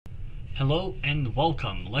Hello and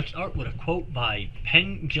welcome. Let's start with a quote by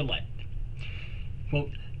Penn Jillette.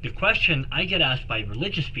 Quote, "The question I get asked by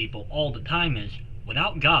religious people all the time is,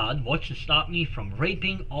 without God, what's to stop me from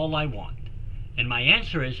raping all I want? And my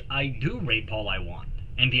answer is, I do rape all I want,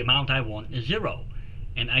 and the amount I want is zero.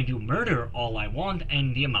 And I do murder all I want,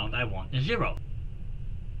 and the amount I want is zero."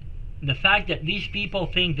 The fact that these people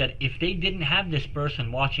think that if they didn't have this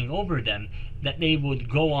person watching over them, that they would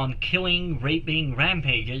go on killing, raping,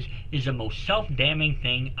 rampages is the most self-damning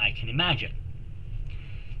thing I can imagine.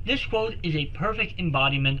 This quote is a perfect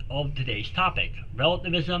embodiment of today's topic: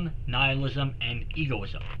 relativism, nihilism, and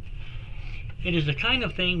egoism. It is the kind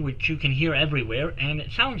of thing which you can hear everywhere, and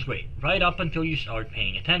it sounds great, right up until you start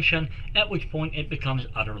paying attention, at which point it becomes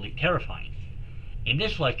utterly terrifying. In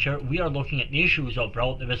this lecture, we are looking at the issues of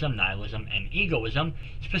relativism, nihilism, and egoism,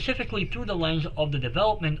 specifically through the lens of the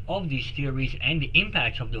development of these theories and the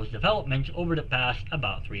impacts of those developments over the past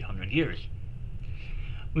about 300 years.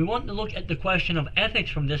 We want to look at the question of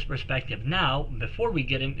ethics from this perspective now, before we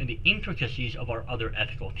get into the intricacies of our other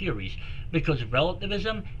ethical theories, because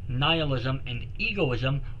relativism, nihilism, and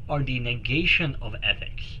egoism are the negation of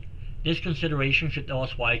ethics. This consideration should tell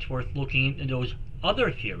us why it's worth looking into those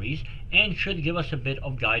other theories and should give us a bit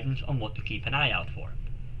of guidance on what to keep an eye out for.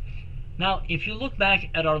 Now, if you look back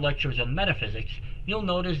at our lectures on metaphysics, you'll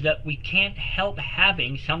notice that we can't help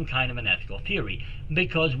having some kind of an ethical theory,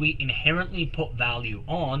 because we inherently put value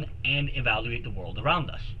on and evaluate the world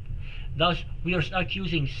around us. Thus, we are stuck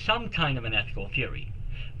using some kind of an ethical theory.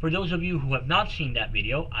 For those of you who have not seen that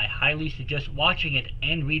video, I highly suggest watching it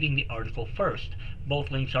and reading the article first.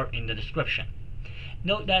 Both links are in the description.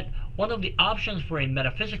 Note that one of the options for a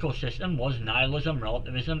metaphysical system was nihilism,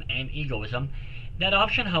 relativism, and egoism. That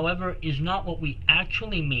option, however, is not what we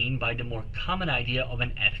actually mean by the more common idea of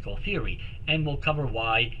an ethical theory, and we'll cover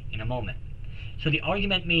why in a moment. So the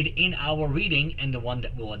argument made in our reading, and the one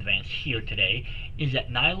that we'll advance here today, is that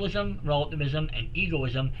nihilism, relativism, and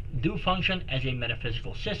egoism do function as a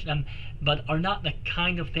metaphysical system, but are not the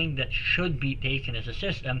kind of thing that should be taken as a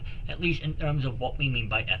system, at least in terms of what we mean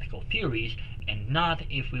by ethical theories, and not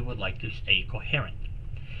if we would like to stay coherent.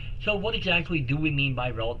 So what exactly do we mean by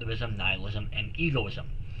relativism, nihilism, and egoism?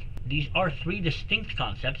 These are three distinct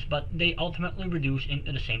concepts, but they ultimately reduce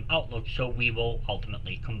into the same outlook, so we will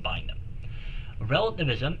ultimately combine them.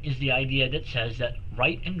 Relativism is the idea that says that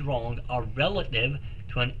right and wrong are relative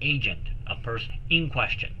to an agent, a person in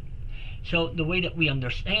question. So the way that we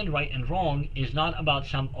understand right and wrong is not about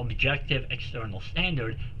some objective external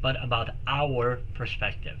standard, but about our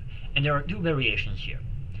perspective. And there are two variations here.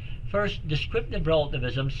 First, descriptive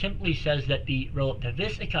relativism simply says that the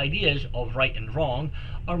relativistic ideas of right and wrong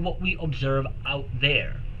are what we observe out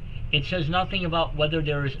there. It says nothing about whether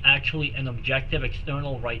there is actually an objective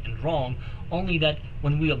external right and wrong, only that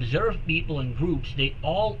when we observe people in groups, they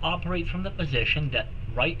all operate from the position that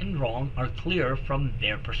right and wrong are clear from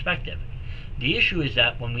their perspective. The issue is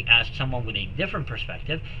that when we ask someone with a different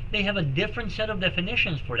perspective, they have a different set of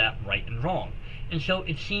definitions for that right and wrong. And so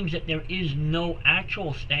it seems that there is no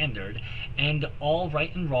actual standard, and all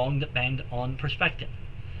right and wrong depend on perspective.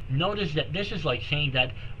 Notice that this is like saying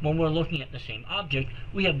that when we're looking at the same object,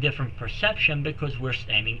 we have different perception because we're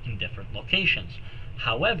standing in different locations.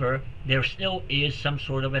 However, there still is some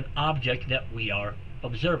sort of an object that we are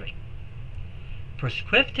observing.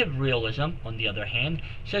 Prescriptive realism, on the other hand,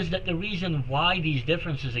 says that the reason why these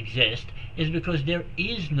differences exist is because there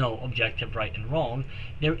is no objective right and wrong.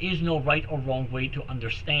 There is no right or wrong way to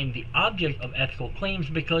understand the object of ethical claims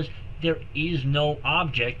because there is no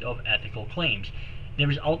object of ethical claims.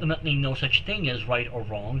 There is ultimately no such thing as right or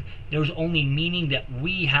wrong. There is only meaning that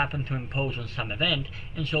we happen to impose on some event,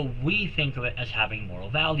 and so we think of it as having moral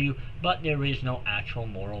value, but there is no actual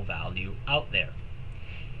moral value out there.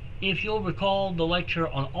 If you'll recall the lecture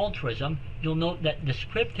on altruism, you'll note that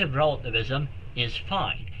descriptive relativism is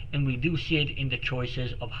fine, and we do see it in the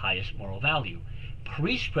choices of highest moral value.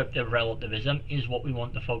 Prescriptive relativism is what we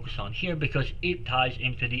want to focus on here because it ties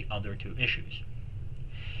into the other two issues.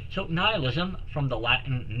 So nihilism, from the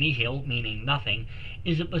Latin nihil, meaning nothing,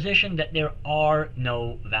 is a position that there are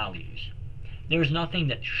no values. There is nothing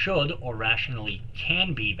that should or rationally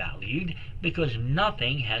can be valued because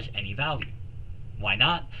nothing has any value. Why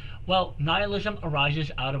not? Well, nihilism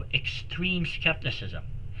arises out of extreme skepticism.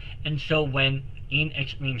 And so when in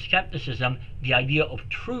extreme skepticism the idea of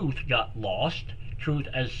truth got lost, truth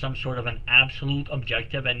as some sort of an absolute,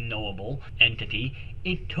 objective, and knowable entity,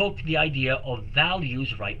 it took the idea of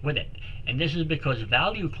values right with it. And this is because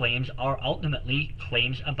value claims are ultimately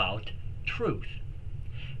claims about truth.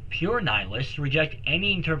 Pure nihilists reject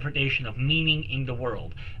any interpretation of meaning in the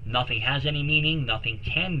world. Nothing has any meaning, nothing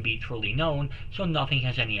can be truly known, so nothing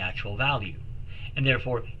has any actual value. And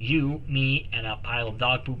therefore, you, me, and a pile of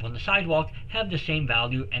dog poop on the sidewalk have the same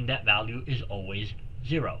value, and that value is always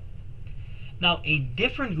zero. Now, a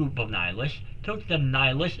different group of nihilists took the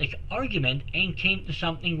nihilistic argument and came to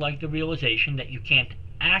something like the realization that you can't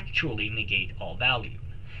actually negate all value.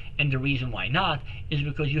 And the reason why not is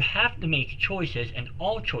because you have to make choices, and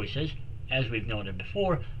all choices, as we've noted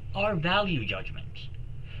before, are value judgments.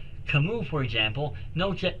 Camus, for example,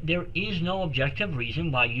 notes that there is no objective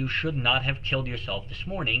reason why you should not have killed yourself this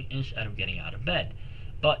morning instead of getting out of bed.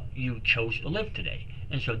 But you chose to live today,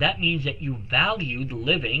 and so that means that you valued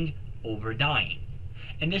living over dying.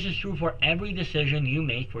 And this is true for every decision you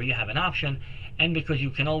make where you have an option, and because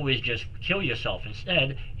you can always just kill yourself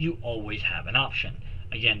instead, you always have an option.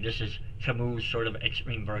 Again, this is Camus' sort of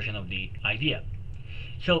extreme version of the idea.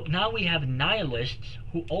 So now we have nihilists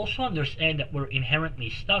who also understand that we're inherently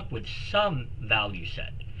stuck with some value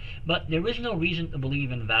set. But there is no reason to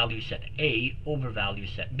believe in value set A over value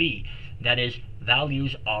set B. That is,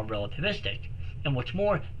 values are relativistic. And what's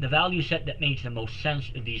more, the value set that makes the most sense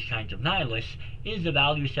to these kinds of nihilists is the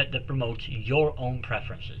value set that promotes your own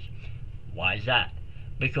preferences. Why is that?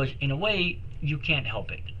 Because in a way, you can't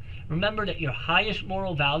help it. Remember that your highest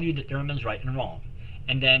moral value determines right and wrong.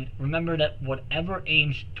 And then remember that whatever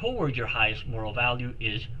aims toward your highest moral value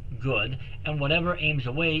is good, and whatever aims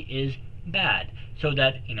away is bad. So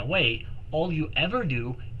that, in a way, all you ever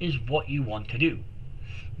do is what you want to do.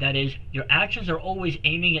 That is, your actions are always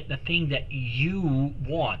aiming at the thing that you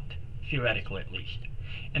want, theoretically at least.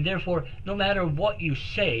 And therefore, no matter what you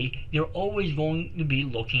say, you're always going to be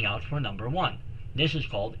looking out for number one. This is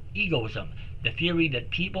called egoism, the theory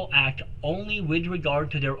that people act only with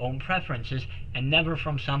regard to their own preferences and never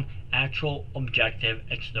from some actual objective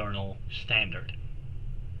external standard.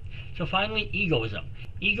 So finally, egoism.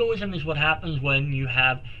 Egoism is what happens when you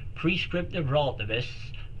have prescriptive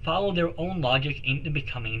relativists follow their own logic into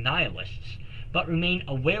becoming nihilists, but remain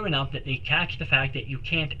aware enough that they catch the fact that you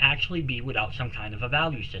can't actually be without some kind of a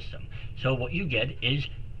value system. So what you get is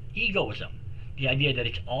egoism. The idea that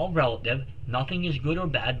it's all relative, nothing is good or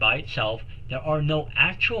bad by itself, there are no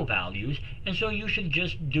actual values, and so you should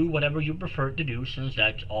just do whatever you prefer to do since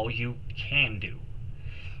that's all you can do.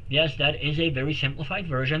 Yes, that is a very simplified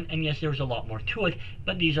version, and yes, there's a lot more to it,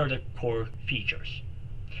 but these are the core features.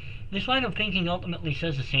 This line of thinking ultimately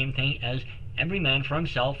says the same thing as every man for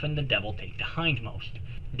himself and the devil take the hindmost.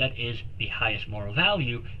 That is, the highest moral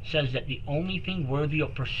value says that the only thing worthy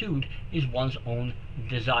of pursuit is one's own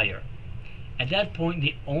desire. At that point,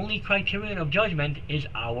 the only criterion of judgment is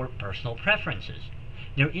our personal preferences.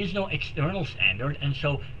 There is no external standard, and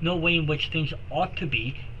so no way in which things ought to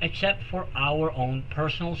be except for our own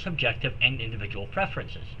personal, subjective, and individual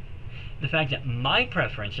preferences. The fact that my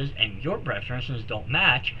preferences and your preferences don't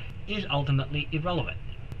match is ultimately irrelevant.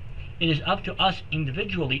 It is up to us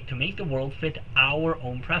individually to make the world fit our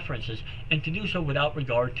own preferences, and to do so without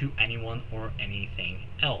regard to anyone or anything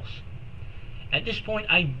else. At this point,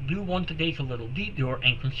 I do want to take a little detour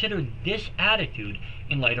and consider this attitude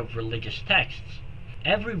in light of religious texts.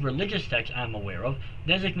 Every religious text I'm aware of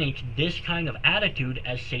designates this kind of attitude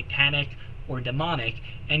as satanic or demonic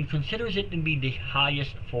and considers it to be the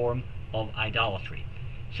highest form of idolatry.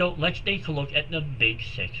 So let's take a look at the big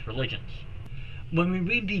six religions. When we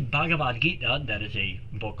read the Bhagavad Gita, that is a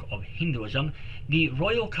book of Hinduism, the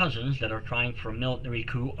royal cousins that are trying for a military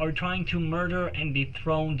coup are trying to murder and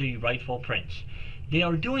dethrone the rightful prince. They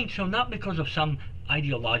are doing so not because of some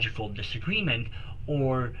ideological disagreement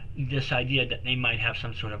or this idea that they might have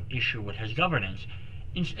some sort of issue with his governance.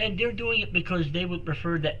 Instead, they're doing it because they would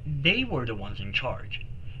prefer that they were the ones in charge.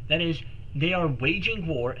 That is, they are waging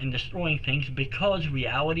war and destroying things because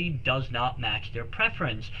reality does not match their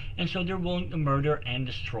preference, and so they're willing to murder and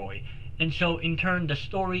destroy. And so, in turn, the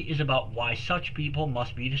story is about why such people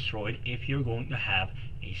must be destroyed if you're going to have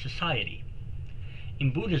a society.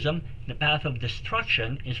 In Buddhism, the path of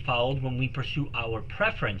destruction is followed when we pursue our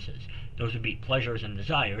preferences, those would be pleasures and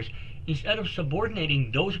desires, instead of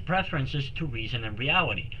subordinating those preferences to reason and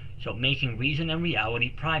reality. So making reason and reality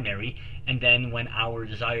primary, and then when our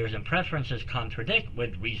desires and preferences contradict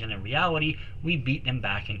with reason and reality, we beat them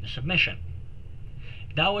back into submission.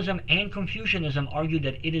 Taoism and Confucianism argue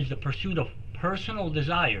that it is the pursuit of personal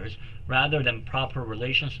desires, rather than proper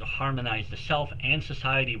relations to harmonize the self and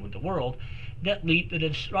society with the world, that lead to the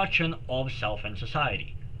destruction of self and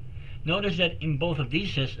society. Notice that in both of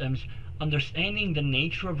these systems, Understanding the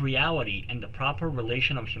nature of reality and the proper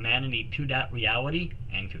relation of humanity to that reality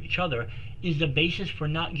and to each other is the basis for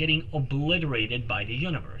not getting obliterated by the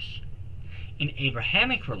universe. In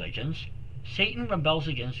Abrahamic religions, Satan rebels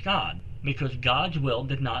against God because God's will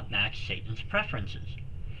did not match Satan's preferences.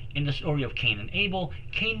 In the story of Cain and Abel,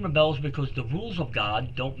 Cain rebels because the rules of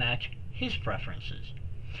God don't match his preferences.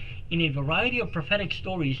 In a variety of prophetic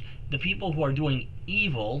stories, the people who are doing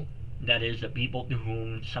evil, that is, the people to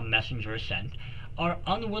whom some messenger is sent, are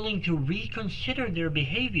unwilling to reconsider their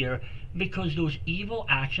behavior because those evil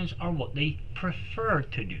actions are what they prefer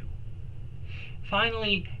to do.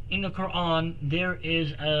 Finally, in the Quran, there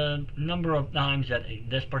is a number of times that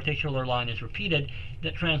this particular line is repeated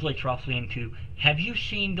that translates roughly into, "Have you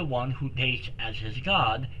seen the one who takes as his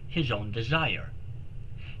God his own desire?"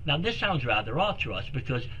 Now this sounds rather odd to us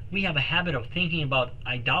because we have a habit of thinking about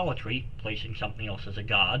idolatry, placing something else as a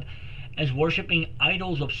god, as worshipping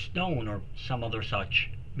idols of stone or some other such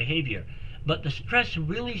behavior. But the stress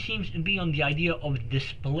really seems to be on the idea of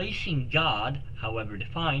displacing God, however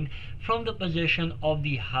defined, from the position of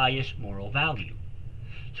the highest moral value.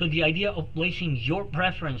 So the idea of placing your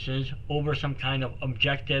preferences over some kind of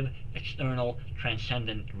objective, external,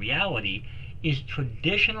 transcendent reality is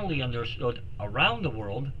traditionally understood around the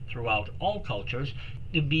world, throughout all cultures,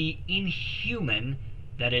 to be inhuman,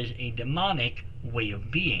 that is, a demonic way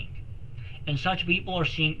of being. And such people are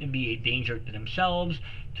seen to be a danger to themselves,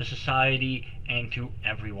 to society, and to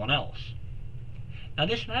everyone else. Now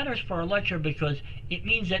this matters for our lecture because it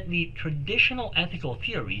means that the traditional ethical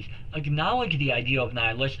theories acknowledge the idea of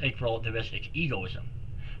nihilistic relativistic egoism.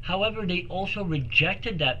 However, they also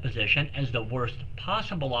rejected that position as the worst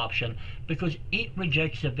possible option because it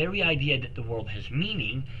rejects the very idea that the world has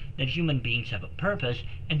meaning, that human beings have a purpose,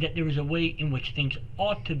 and that there is a way in which things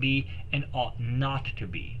ought to be and ought not to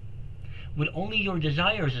be. With only your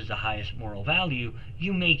desires as the highest moral value,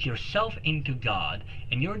 you make yourself into God,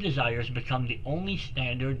 and your desires become the only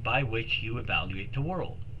standard by which you evaluate the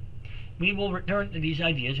world. We will return to these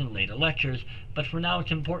ideas in later lectures, but for now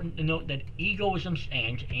it's important to note that egoism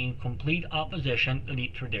stands in complete opposition to the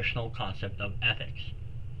traditional concept of ethics.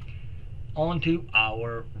 On to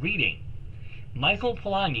our reading. Michael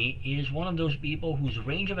Polanyi is one of those people whose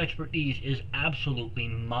range of expertise is absolutely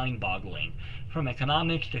mind-boggling, from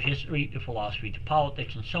economics to history to philosophy to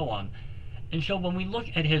politics and so on. And so when we look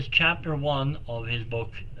at his chapter 1 of his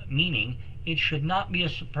book, Meaning, it should not be a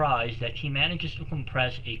surprise that he manages to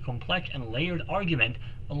compress a complex and layered argument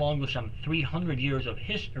along with some 300 years of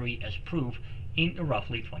history as proof into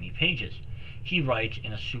roughly 20 pages. He writes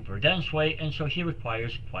in a super dense way, and so he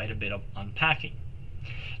requires quite a bit of unpacking.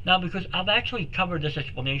 Now, because I've actually covered this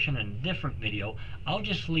explanation in a different video, I'll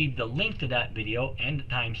just leave the link to that video and the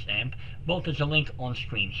timestamp, both as a link on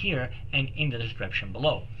screen here and in the description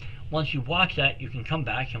below. Once you watch that, you can come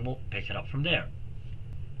back and we'll pick it up from there.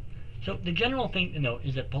 So the general thing to note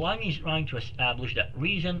is that Polanyi is trying to establish that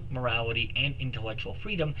reason, morality, and intellectual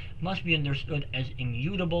freedom must be understood as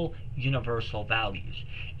immutable, universal values.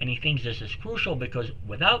 And he thinks this is crucial because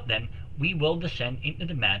without them, we will descend into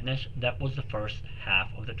the madness that was the first half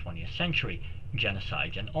of the 20th century,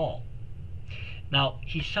 genocides and all. Now,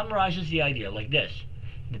 he summarizes the idea like this.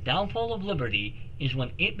 The downfall of liberty is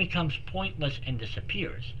when it becomes pointless and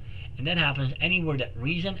disappears. And that happens anywhere that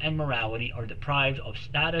reason and morality are deprived of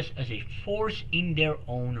status as a force in their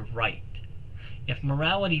own right. If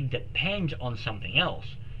morality depends on something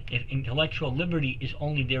else, if intellectual liberty is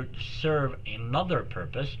only there to serve another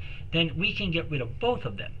purpose, then we can get rid of both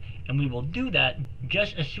of them. And we will do that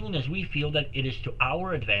just as soon as we feel that it is to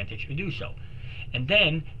our advantage to do so. And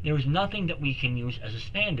then there is nothing that we can use as a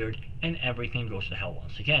standard, and everything goes to hell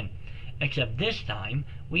once again. Except this time,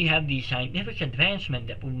 we have the scientific advancement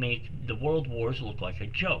that will make the world wars look like a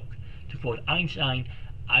joke. To quote Einstein,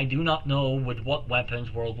 "I do not know with what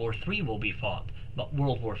weapons World War III will be fought, but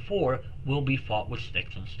World War IV will be fought with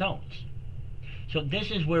sticks and stones." So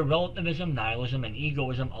this is where relativism, nihilism, and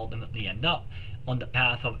egoism ultimately end up, on the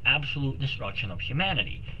path of absolute destruction of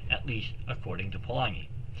humanity, at least according to Polanyi.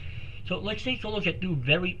 So let's take a look at two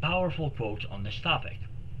very powerful quotes on this topic.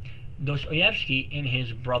 Dostoevsky, in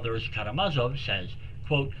his Brothers Karamazov, says,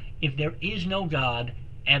 quote, "If there is no God,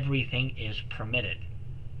 everything is permitted."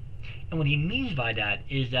 And what he means by that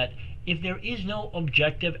is that if there is no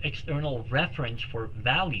objective external reference for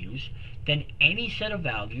values, then any set of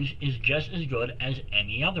values is just as good as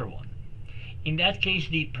any other one. In that case,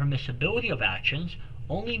 the permissibility of actions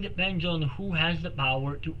only depends on who has the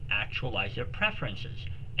power to actualize their preferences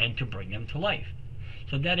and to bring them to life.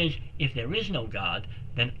 So that is, if there is no God,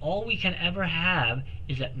 then all we can ever have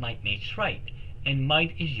is that might makes right, and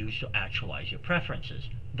might is used to actualize your preferences,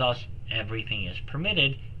 Thus, everything is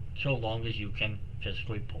permitted so long as you can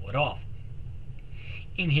physically pull it off.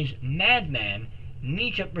 In his Madman,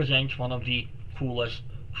 Nietzsche presents one of the coolest,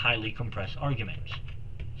 highly compressed arguments.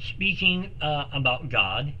 Speaking about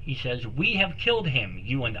God, he says, "We have killed him,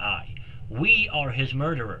 you and I. We are his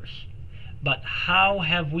murderers. But how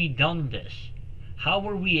have we done this? How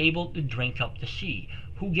were we able to drink up the sea?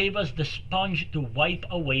 Who gave us the sponge to wipe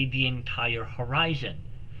away the entire horizon?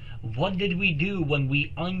 What did we do when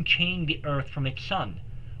we unchained the earth from its sun?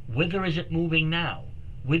 Whither is it moving now?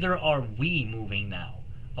 Whither are we moving now?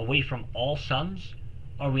 Away from all suns?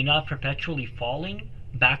 Are we not perpetually falling?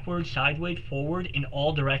 Backward, sideways, forward, in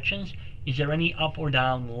all directions? Is there any up or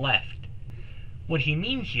down left?" What he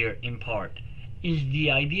means here, in part, is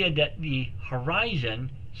the idea that the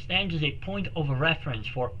horizon stands as a point of reference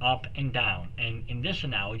for up and down, and in this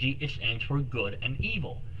analogy it stands for good and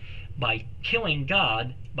evil. By killing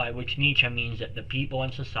God, by which Nietzsche means that the people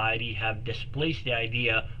in society have displaced the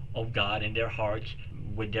idea of God in their hearts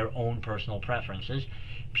with their own personal preferences,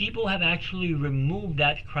 people have actually removed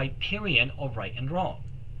that criterion of right and wrong.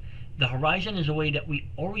 The horizon is a way that we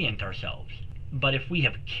orient ourselves. But if we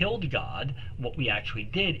have killed God, what we actually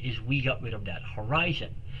did is we got rid of that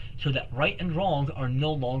horizon, so that right and wrong are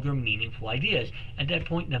no longer meaningful ideas. At that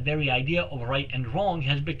point, the very idea of right and wrong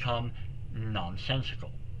has become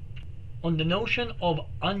nonsensical. On the notion of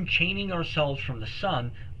unchaining ourselves from the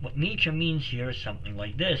sun, what Nietzsche means here is something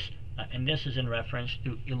like this, and this is in reference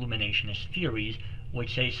to illuminationist theories,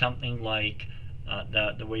 which say something like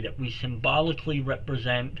the way that we symbolically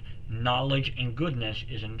represent knowledge and goodness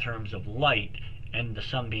is in terms of light, and the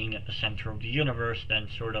sun being at the center of the universe then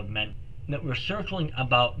sort of meant that we're circling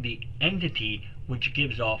about the entity which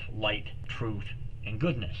gives off light, truth, and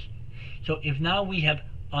goodness. So if now we have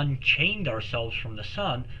unchained ourselves from the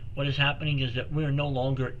sun, what is happening is that we're no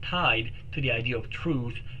longer tied to the idea of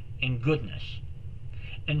truth and goodness.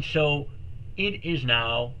 And so it is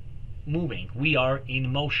now moving. We are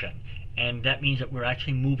in motion. And that means that we're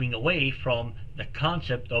actually moving away from the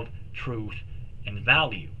concept of truth and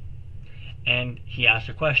value. And he asks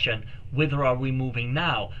the question, whither are we moving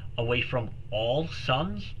now? Away from all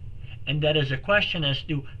suns? And that is a question as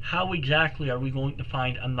to how exactly are we going to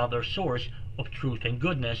find another source of truth and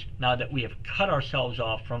goodness now that we have cut ourselves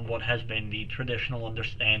off from what has been the traditional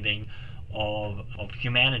understanding of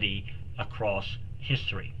humanity across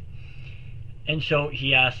history. And so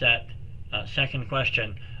he asks that second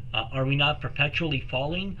question, are we not perpetually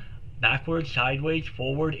falling backwards, sideways,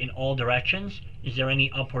 forward, in all directions? Is there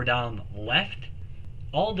any up or down left?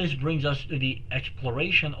 All this brings us to the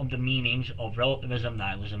exploration of the meanings of relativism,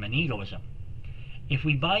 nihilism, and egoism. If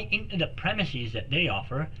we buy into the premises that they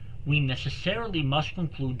offer, we necessarily must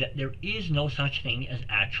conclude that there is no such thing as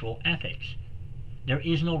actual ethics. There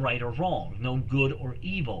is no right or wrong, no good or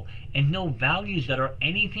evil, and no values that are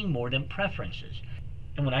anything more than preferences.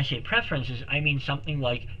 And when I say preferences, I mean something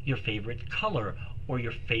like your favorite color or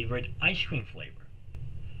your favorite ice cream flavor.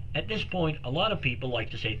 At this point, a lot of people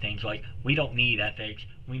like to say things like, we don't need ethics,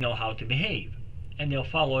 we know how to behave. And they'll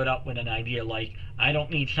follow it up with an idea like, I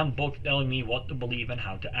don't need some book telling me what to believe and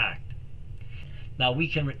how to act. Now we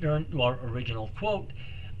can return to our original quote,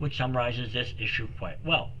 which summarizes this issue quite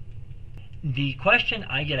well. The question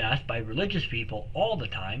I get asked by religious people all the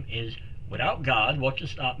time is, without God, what's to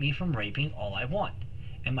stop me from raping all I want?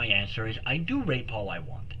 And my answer is, I do rape all I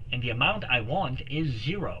want, and the amount I want is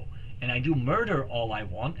 0. And I do murder all I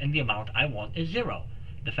want, and the amount I want is 0.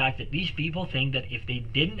 The fact that these people think that if they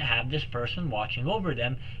didn't have this person watching over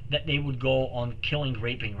them, that they would go on killing,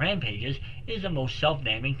 raping rampages is the most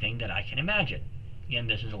self-damning thing that I can imagine. Again,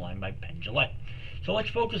 this is a line by Penn Jillette. So let's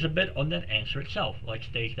focus a bit on that answer itself. Let's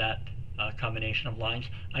take that combination of lines,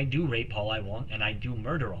 I do rape all I want, and I do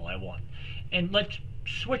murder all I want. And let's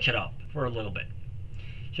switch it up for a little bit.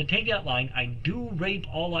 So take that line, I do rape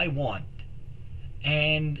all I want,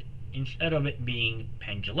 and instead of it being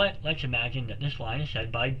Penn Jillette, let's imagine that this line is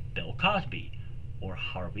said by Bill Cosby, or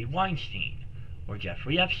Harvey Weinstein, or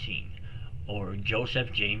Jeffrey Epstein, or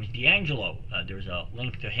Joseph James D'Angelo. There's a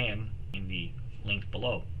link to him in the link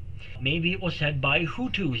below. Maybe it was said by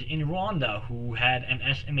Hutus in Rwanda, who had an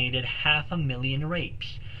estimated 500,000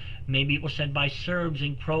 rapes. Maybe it was said by Serbs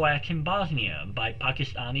and Croats in Bosnia, by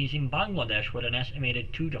Pakistanis in Bangladesh with an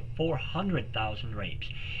estimated 200,000 to 400,000 rapes.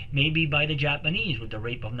 Maybe by the Japanese with the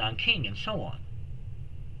rape of Nanking, and so on.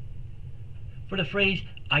 For the phrase,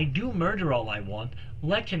 I do murder all I want,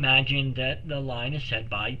 let's imagine that the line is said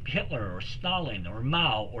by Hitler, or Stalin, or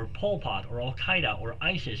Mao, or Pol Pot, or Al-Qaeda, or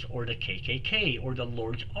ISIS, or the KKK, or the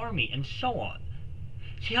Lord's Army, and so on.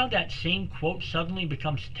 See how that same quote suddenly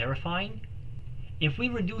becomes terrifying? If we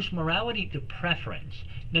reduce morality to preference,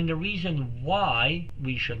 then the reason why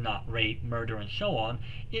we should not rape, murder, and so on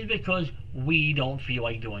is because we don't feel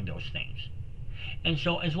like doing those things. And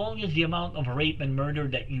so as long as the amount of rape and murder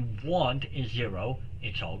that you want is zero,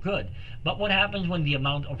 it's all good. But what happens when the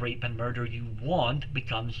amount of rape and murder you want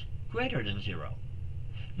becomes greater than zero?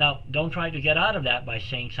 Now, don't try to get out of that by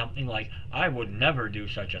saying something like, I would never do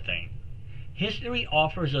such a thing. History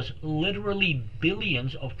offers us literally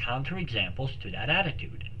billions of counterexamples to that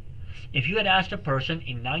attitude. If you had asked a person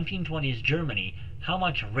in 1920s Germany how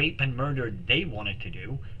much rape and murder they wanted to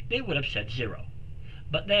do, they would have said zero.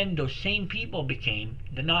 But then those same people became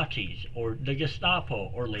the Nazis, or the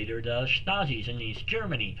Gestapo, or later the Stasi's in East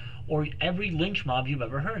Germany, or every lynch mob you've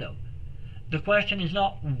ever heard of. The question is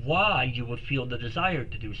not why you would feel the desire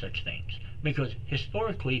to do such things, because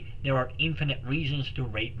historically there are infinite reasons to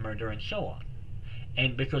rape, murder, and so on.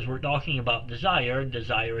 And because we're talking about desire,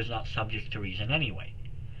 desire is not subject to reason anyway.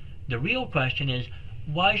 The real question is,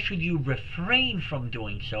 why should you refrain from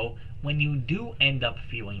doing so when you do end up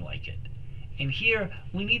feeling like it? And here,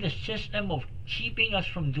 we need a system of keeping us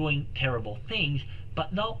from doing terrible things,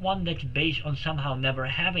 but not one that's based on somehow never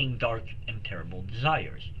having dark and terrible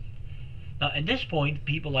desires. Now, at this point,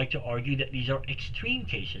 people like to argue that these are extreme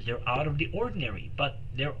cases. They're out of the ordinary, but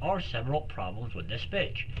there are several problems with this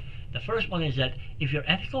pitch. The first one is that if your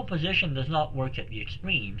ethical position does not work at the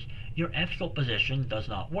extremes, your ethical position does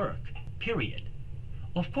not work, period.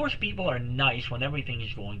 Of course, people are nice when everything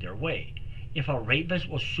is going their way. If a rapist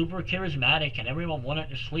was super charismatic and everyone wanted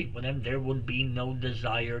to sleep with him, there would be no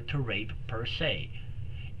desire to rape per se.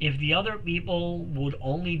 If the other people would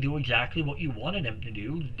only do exactly what you wanted them to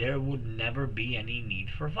do, there would never be any need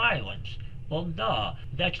for violence. Well, duh.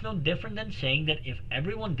 That's no different than saying that if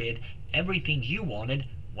everyone did everything you wanted,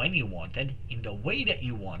 when you wanted, in the way that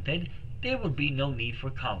you wanted, there would be no need for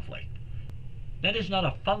conflict. That is not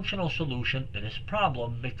a functional solution to this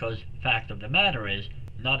problem because, fact of the matter is,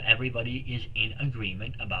 not everybody is in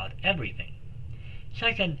agreement about everything.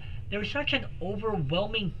 Second, there is such an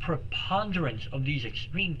overwhelming preponderance of these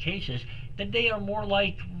extreme cases that they are more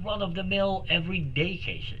like run-of-the-mill, everyday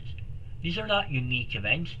cases. These are not unique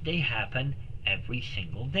events, they happen every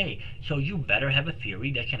single day. So you better have a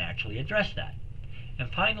theory that can actually address that. And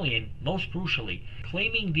finally, and most crucially,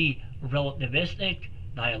 claiming the relativistic,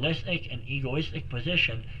 nihilistic, and egoistic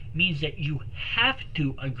position means that you have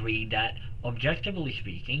to agree that, objectively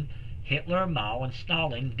speaking, Hitler, Mao, and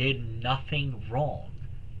Stalin did nothing wrong.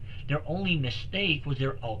 Their only mistake was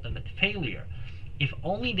their ultimate failure. If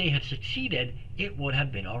only they had succeeded, it would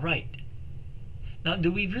have been alright. Now,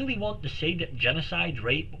 do we really want to say that genocide,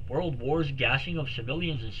 rape, world wars, gassing of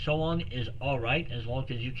civilians, and so on is alright as long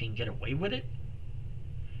as you can get away with it?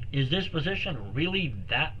 Is this position really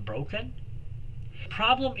that broken? The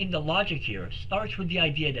problem in the logic here starts with the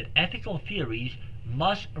idea that ethical theories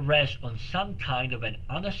must rest on some kind of an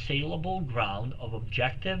unassailable ground of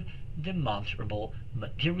objective, demonstrable,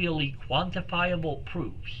 materially quantifiable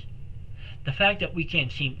proofs. The fact that we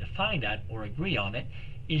can't seem to find that or agree on it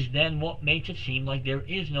is then what makes it seem like there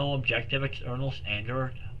is no objective external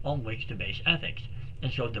standard on which to base ethics,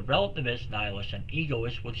 and so the relativists, nihilists, and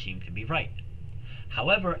egoists would seem to be right.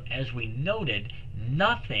 However, as we noted,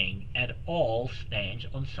 nothing at all stands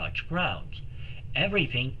on such grounds.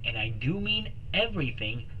 Everything, and I do mean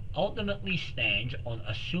everything, ultimately stands on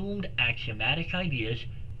assumed axiomatic ideas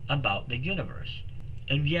about the universe.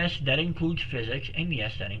 And yes, that includes physics, and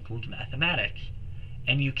yes, that includes mathematics.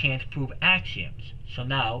 And you can't prove axioms, so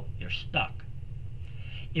now you're stuck.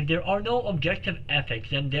 If there are no objective ethics,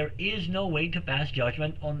 then there is no way to pass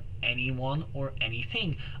judgment on anyone or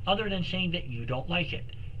anything other than saying that you don't like it.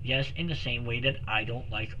 Yes, in the same way that I don't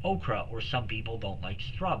like okra or some people don't like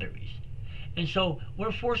strawberries. And so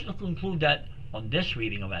we're forced to conclude that, on this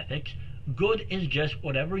reading of ethics, good is just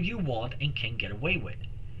whatever you want and can get away with.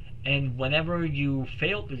 And whenever you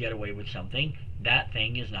fail to get away with something, that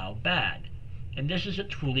thing is now bad. And this is a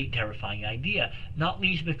truly terrifying idea, not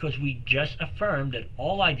least because we just affirmed that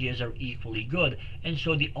all ideas are equally good, and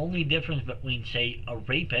so the only difference between, say, a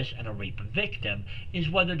rapist and a rape victim is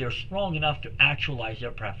whether they're strong enough to actualize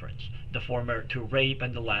their preference, the former to rape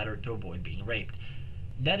and the latter to avoid being raped.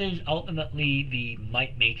 That is ultimately the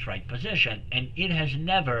might makes right position, and it has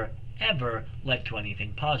never, ever led to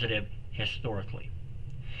anything positive historically.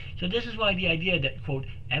 So this is why the idea that, quote,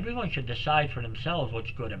 everyone should decide for themselves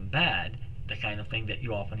what's good and bad, the kind of thing that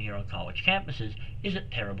you often hear on college campuses, is a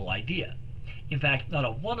terrible idea. In fact, not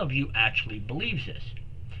a one of you actually believes this.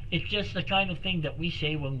 It's just the kind of thing that we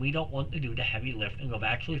say when we don't want to do the heavy lifting of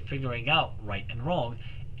actually figuring out right and wrong,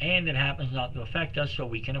 and it happens not to affect us, so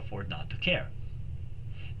we can afford not to care.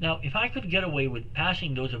 Now, if I could get away with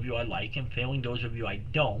passing those of you I like and failing those of you I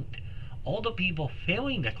don't, all the people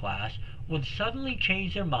failing the class would suddenly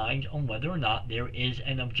change their minds on whether or not there is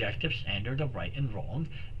an objective standard of right and wrong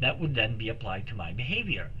that would then be applied to my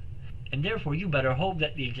behavior. And therefore you better hope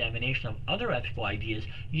that the examination of other ethical ideas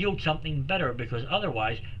yields something better, because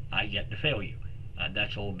otherwise I get to fail you.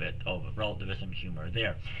 That's a little bit of relativism humor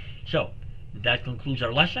there. So, that concludes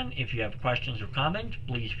our lesson. If you have questions or comments,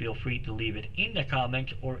 please feel free to leave it in the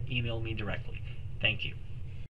comments or email me directly. Thank you.